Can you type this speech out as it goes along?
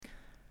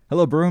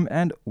Hello, Broom,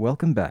 and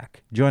welcome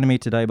back. Joining me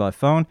today by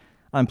phone,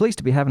 I'm pleased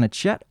to be having a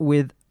chat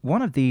with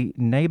one of the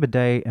Neighbour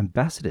Day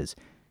ambassadors.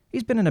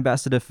 He's been an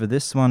ambassador for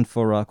this one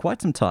for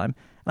quite some time,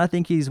 and I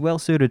think he's well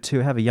suited to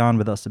have a yarn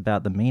with us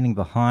about the meaning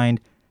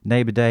behind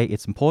Neighbour Day,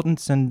 its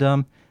importance,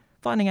 and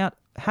finding out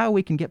how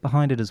we can get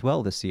behind it as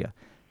well this year.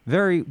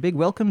 Very big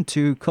welcome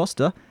to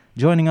Costa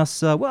joining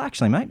us.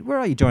 Actually, mate, where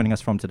are you joining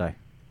us from today?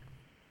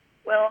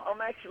 Well,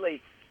 I'm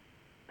actually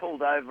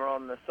pulled over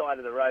on the side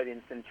of the road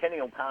in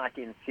Centennial Park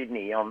in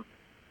Sydney. I'm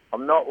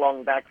not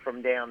long back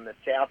from down the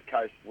south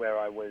coast where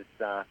I was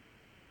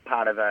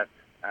part of a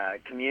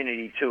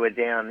community tour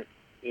down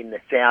in the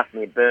south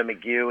near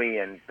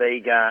Bermagui and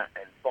Bega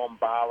and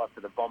Bombala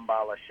for the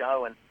Bombala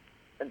show.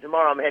 And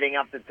tomorrow I'm heading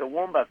up to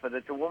Toowoomba for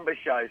the Toowoomba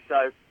show.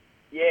 So,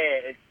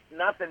 yeah, it's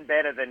nothing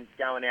better than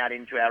going out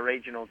into our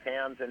regional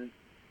towns. And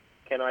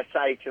can I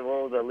say to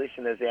all the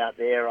listeners out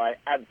there, I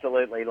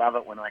absolutely love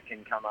it when I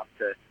can come up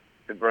to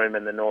Broome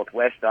in the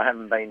northwest. I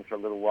haven't been for a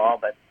little while,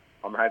 but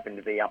I'm hoping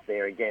to be up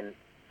there again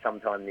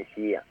sometime this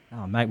year.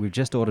 Oh, mate, we've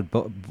just ordered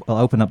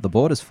open up the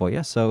borders for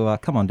you, so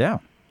come on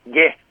down.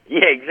 Yeah,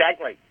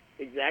 exactly.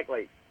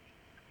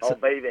 I'll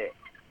be there.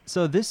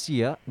 So this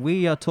year,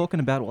 we are talking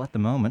about, at the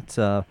moment,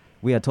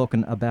 we are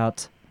talking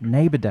about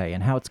Neighbour Day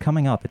and how it's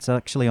coming up. It's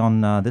actually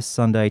on this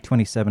Sunday,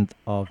 27th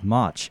of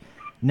March.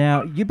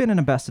 Now, you've been an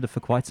ambassador for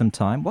quite some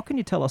time. What can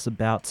you tell us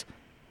about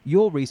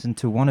your reason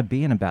to want to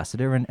be an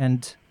ambassador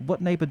and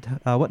what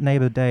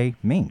Neighbour Day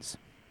means?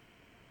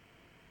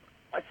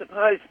 I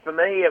suppose for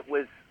me it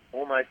was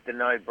almost a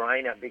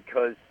no-brainer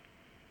because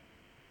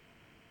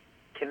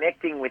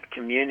connecting with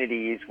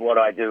community is what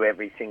I do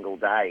every single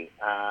day.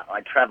 I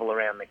travel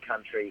around the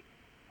country.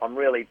 I'm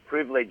really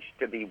privileged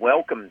to be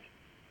welcomed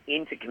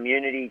into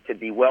community, to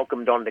be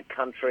welcomed onto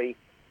country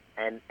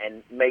and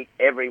meet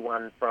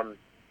everyone from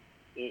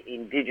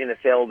Indigenous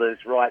elders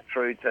right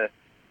through to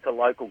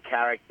local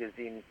characters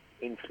in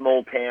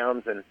small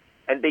towns and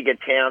bigger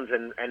towns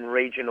and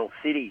regional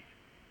cities.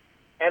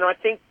 And I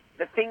think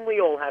the thing we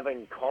all have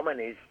in common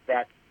is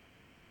that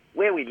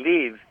where we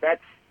live,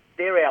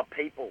 they're our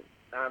people.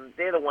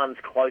 They're the ones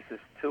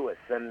closest to us.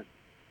 And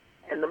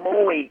the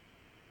more we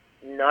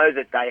know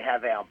that they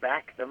have our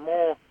back, the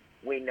more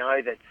we know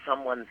that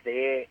someone's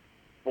there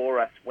for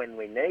us when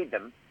we need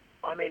them.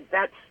 I mean,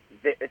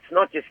 it's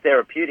not just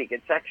therapeutic.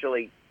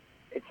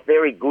 It's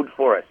very good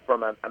for us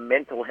from a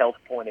mental health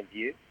point of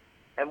view.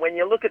 And when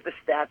you look at the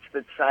stats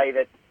that say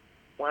that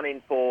 1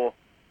 in 4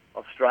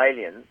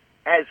 Australians,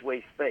 as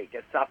we speak,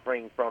 are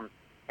suffering from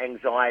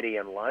anxiety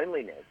and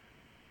loneliness,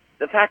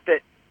 the fact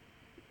that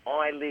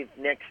I live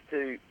next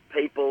to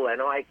people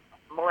and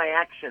my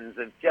actions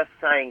of just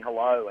saying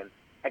hello and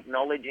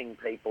acknowledging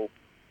people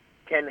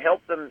can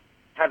help them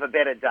have a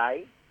better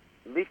day,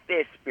 lift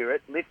their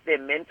spirit, lift their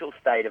mental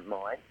state of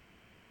mind,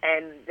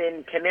 and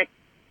then connect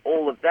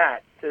all of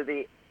that to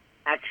the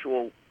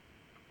actual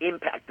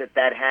impact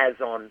that has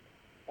on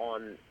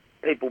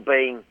people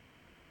being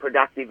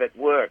productive at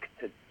work,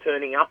 to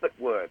turning up at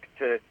work,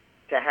 to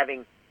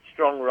having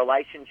strong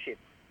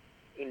relationships,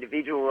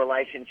 individual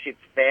relationships,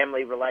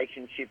 family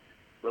relationships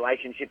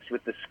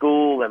with the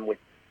school and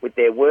with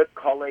their work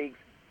colleagues.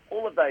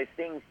 All of those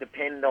things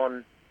depend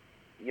on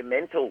your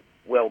mental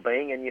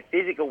well-being and your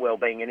physical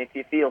well-being. And if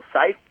you feel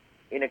safe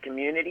in a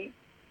community,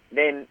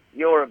 then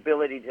your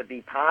ability to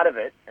be part of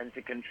it and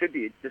to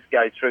contribute just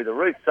goes through the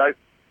roof. So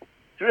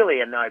it's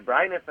really a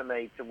no-brainer for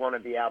me to want to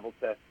be able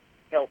to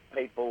help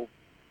people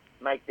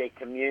make their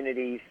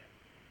communities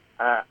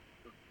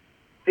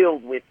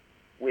filled with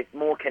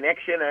more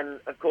connection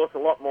and, of course, a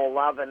lot more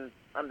love and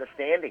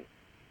understanding.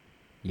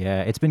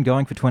 Yeah, it's been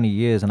going for 20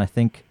 years, and I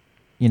think,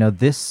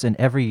 this and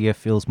every year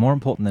feels more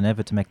important than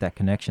ever to make that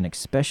connection,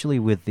 especially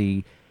with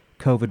the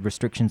COVID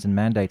restrictions and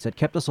mandates that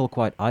kept us all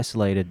quite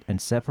isolated and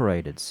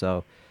separated.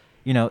 So,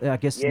 I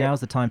guess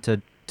now's the time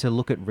to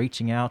look at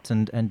reaching out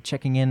and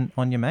checking in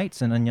on your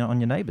mates and on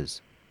your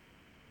neighbours.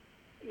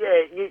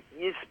 Yeah,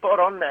 you're spot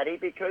on, Matty,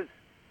 because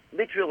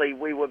literally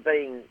we were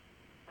being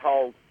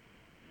told,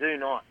 do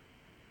not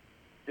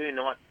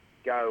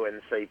go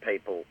and see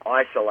people,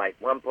 isolate,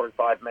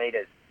 1.5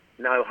 metres,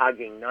 no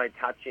hugging, no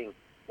touching,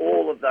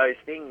 all of those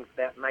things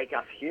that make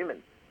us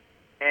human.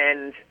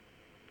 And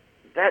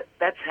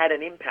that's had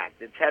an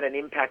impact. It's had an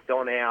impact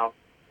on the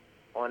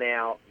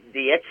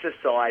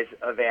exercise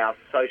of our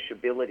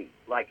sociability.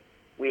 Like,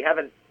 we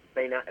haven't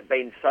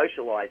been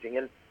socialising,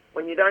 and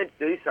when you don't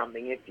do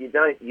something, if you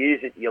don't use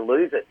it, you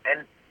lose it.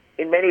 And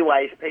in many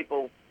ways,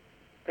 people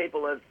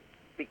have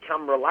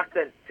become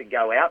reluctant to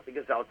go out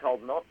because they were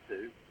told not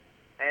to,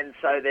 and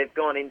so they've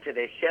gone into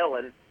their shell.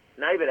 And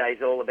Neighbour Day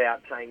is all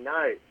about saying,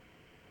 no,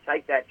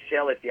 take that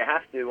shell if you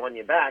have to on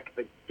your back,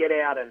 but get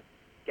out and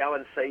go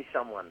and see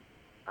someone,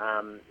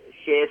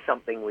 share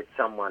something with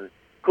someone,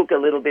 cook a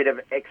little bit of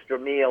extra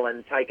meal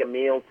and take a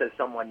meal to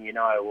someone you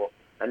know or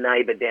a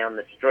neighbour down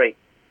the street.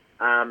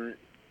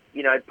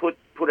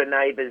 Put a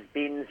neighbour's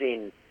bins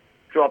in,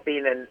 drop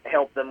in and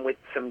help them with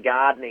some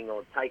gardening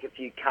or take a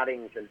few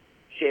cuttings and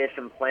share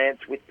some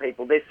plants with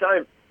people. There's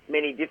so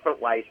many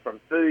different ways, from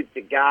food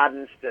to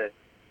gardens to,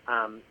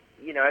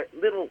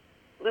 little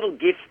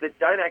gifts that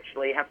don't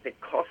actually have to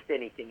cost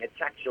anything.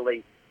 It's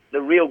actually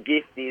the real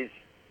gift is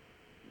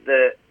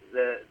the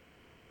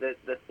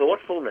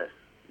thoughtfulness,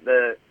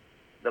 the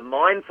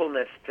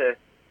mindfulness to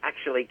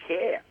actually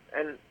care.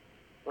 And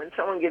when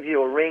someone gives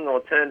you a ring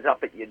or turns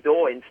up at your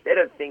door, instead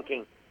of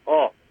thinking,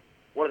 oh,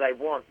 what do they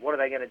want? What are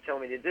they going to tell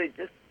me to do?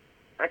 Just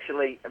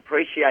actually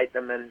appreciate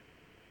them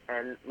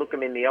and look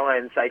them in the eye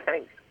and say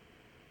thanks.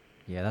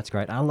 Yeah, that's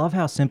great. I love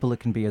how simple it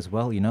can be as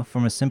well,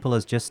 from as simple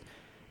as just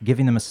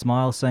giving them a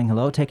smile, saying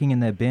hello, taking in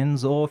their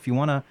bins, or if you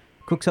want to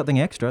cook something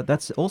extra,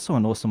 that's also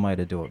an awesome way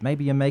to do it.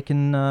 Maybe you're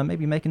making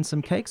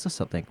some cakes or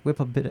something. Whip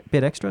a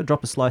bit extra,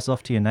 drop a slice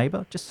off to your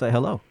neighbour, just say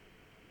hello.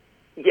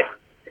 Yeah.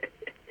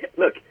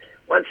 Look,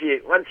 once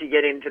you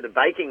get into the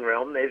baking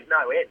realm, there's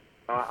no end.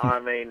 I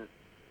mean,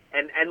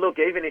 and look,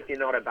 even if you're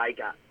not a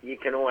baker, you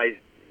can always,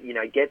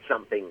 get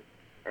something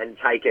and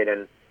take it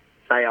and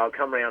say, I'll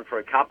come round for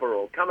a cuppa,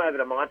 or come over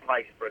to my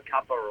place for a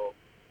cuppa, or,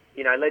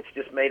 let's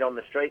just meet on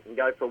the street and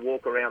go for a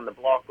walk around the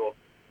block or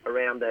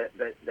around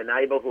the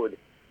neighbourhood,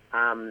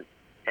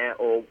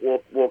 or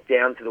walk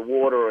down to the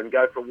water and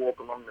go for a walk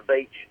along the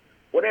beach.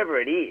 Whatever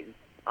it is,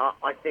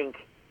 I think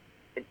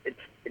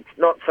it's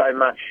not so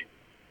much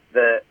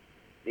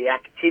the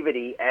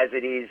activity as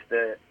it is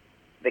the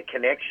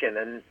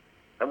connection.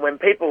 And when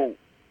people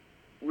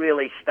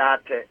really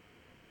start to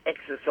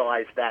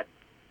exercise that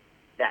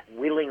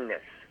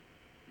willingness,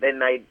 then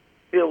they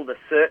build a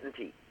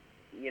certainty,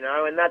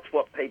 and that's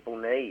what people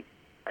need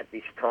at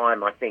this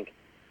time, I think,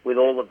 with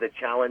all of the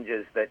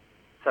challenges that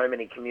so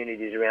many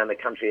communities around the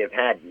country have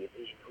had,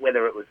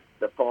 whether it was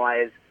the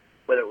fires,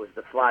 whether it was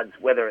the floods,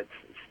 whether it's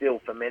still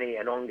for many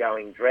an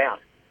ongoing drought.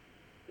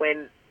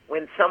 When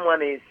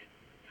someone is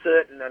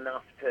certain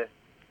enough to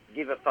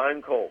give a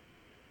phone call,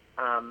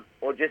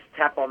 or just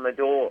tap on the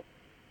door,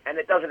 and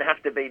it doesn't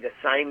have to be the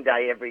same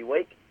day every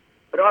week.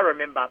 But I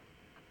remember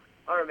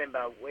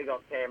we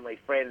got family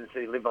friends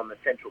who live on the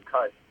Central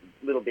Coast,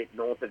 a little bit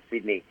north of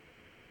Sydney,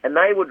 and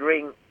they would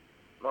ring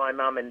my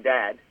mum and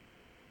dad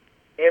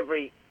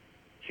every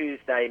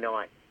Tuesday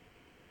night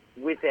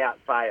without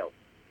fail.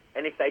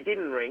 And if they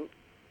didn't ring,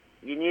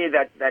 you knew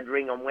that they'd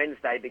ring on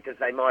Wednesday because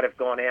they might have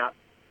gone out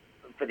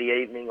for the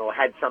evening or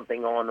had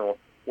something on or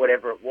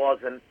whatever it was.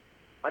 And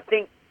I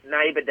think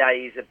Neighbour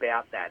Day is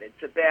about that.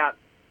 It's about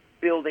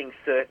building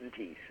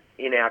certainties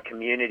in our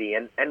community,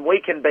 and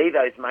we can be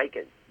those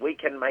makers. We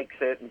can make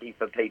certainty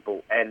for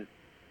people, and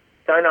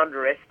don't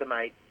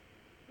underestimate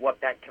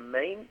what that can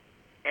mean,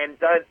 and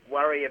don't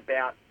worry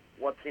about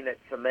what's in it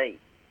for me,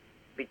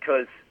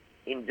 because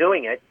in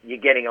doing it, you're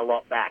getting a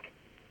lot back.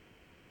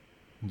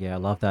 Yeah, I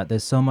love that.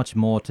 There's so much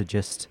more to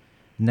just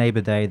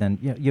Neighbour Day than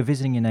you're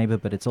visiting your neighbour,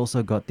 but it's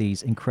also got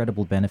these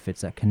incredible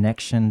benefits, that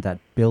connection, that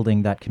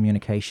building, that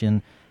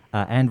communication,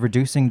 and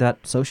reducing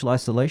that social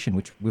isolation,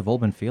 which we've all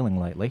been feeling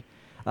lately.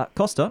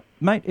 Costa,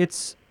 mate,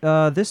 it's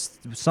this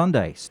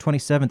Sunday,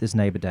 27th is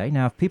Neighbour Day.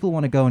 Now, if people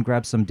want to go and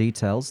grab some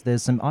details,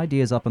 there's some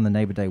ideas up on the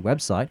Neighbour Day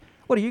website.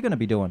 What are you going to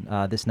be doing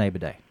this Neighbour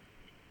Day?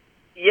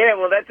 Yeah,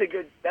 well, that's a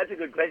good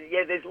question.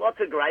 Yeah, there's lots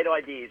of great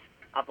ideas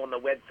up on the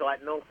website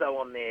and also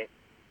on their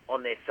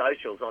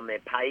socials, on their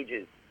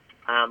pages,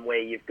 where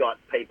you've got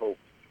people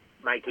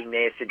making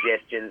their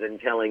suggestions and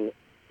telling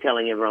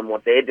everyone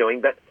what they're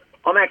doing. But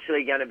I'm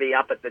actually going to be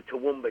up at the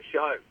Toowoomba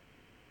show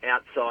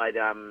outside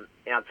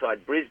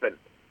Brisbane.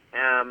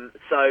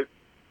 So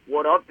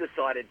what I've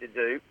decided to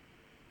do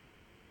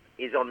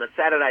is on the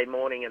Saturday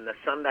morning and the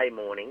Sunday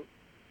morning,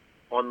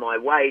 on my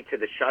way to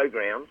the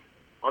showgrounds,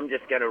 I'm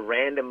just going to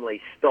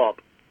randomly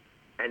stop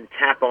and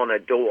tap on a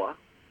door,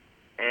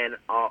 and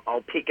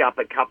I'll pick up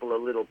a couple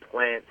of little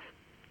plants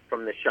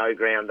from the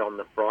showground on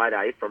the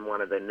Friday from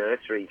one of the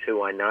nurseries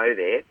who I know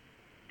there,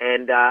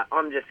 and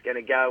I'm just going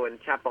to go and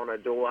tap on a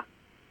door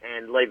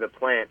and leave a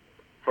plant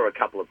for a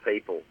couple of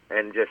people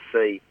and just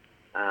see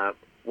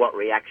what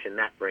reaction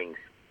that brings.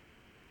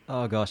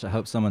 Oh gosh, I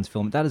hope someone's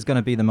filming. That is going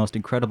to be the most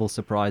incredible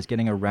surprise,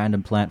 getting a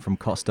random plant from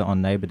Costa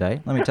on Neighbour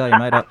Day. Let me tell you,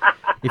 mate,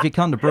 if you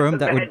come to Broome,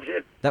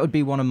 that would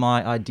be one of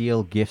my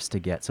ideal gifts to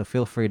get. So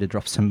feel free to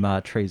drop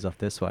some trees off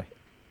this way.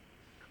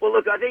 Well,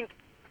 look, I think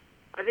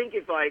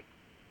if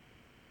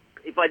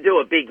I do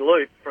a big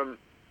loop from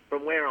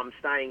where I'm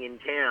staying in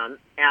town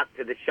out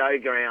to the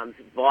showgrounds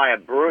via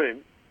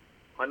Broome,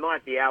 I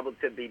might be able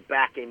to be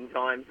back in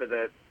time for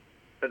the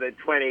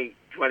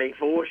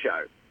 2024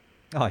 show.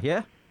 Oh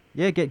yeah,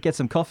 yeah. Get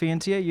some coffee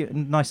into you.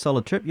 Nice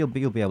solid trip. You'll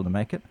be able to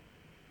make it.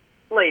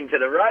 Lean to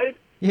the road.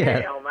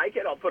 Yeah, I'll make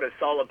it. I'll put a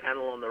solar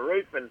panel on the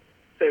roof and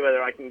see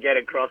whether I can get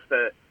across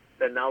the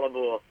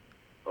Nullarbor,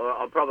 or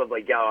I'll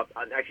probably go up.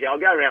 Actually, I'll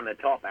go around the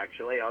top.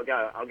 Actually, I'll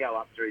go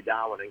up through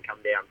Darwin and come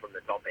down from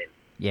the top end.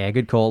 Yeah,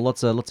 good call.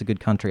 Lots of good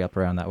country up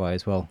around that way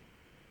as well.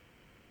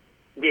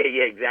 Yeah,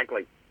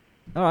 exactly.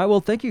 All right, well,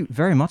 thank you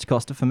very much,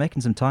 Costa, for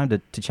making some time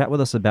to chat with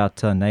us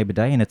about Neighbour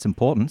Day and its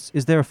importance.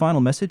 Is there a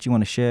final message you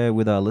want to share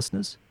with our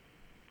listeners?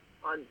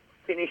 I'm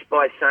finished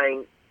by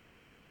saying,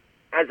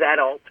 as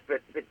adults,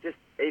 but just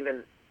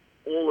even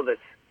all of us,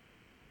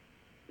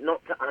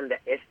 not to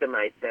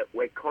underestimate that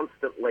we're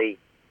constantly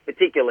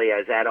particularly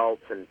as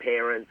adults and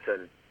parents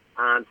and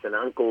aunts and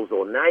uncles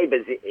or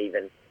neighbours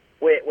even,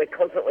 we're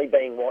constantly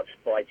being watched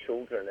by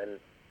children, and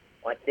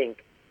I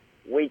think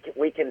we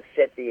can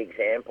set the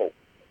example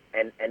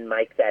and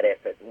make that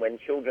effort. And when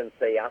children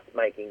see us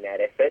making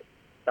that effort,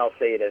 they'll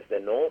see it as the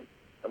norm.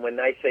 And when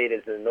they see it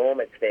as the norm,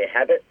 it's their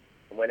habit.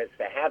 And when it's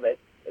their habit,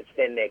 it's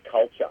then their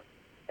culture.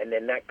 And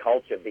then that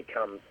culture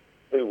becomes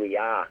who we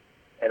are.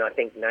 And I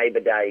think Neighbour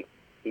Day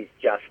is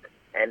just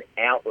an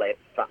outlet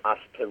for us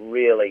to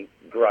really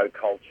grow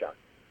culture.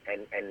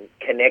 And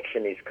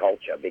connection is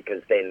culture,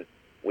 because then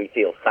we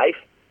feel safe,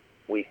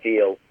 we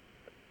feel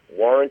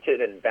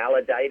warranted and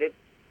validated,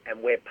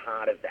 and we're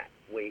part of that.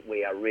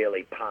 We are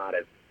really part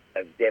of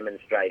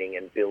demonstrating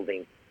and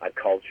building a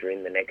culture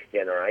in the next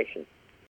generation.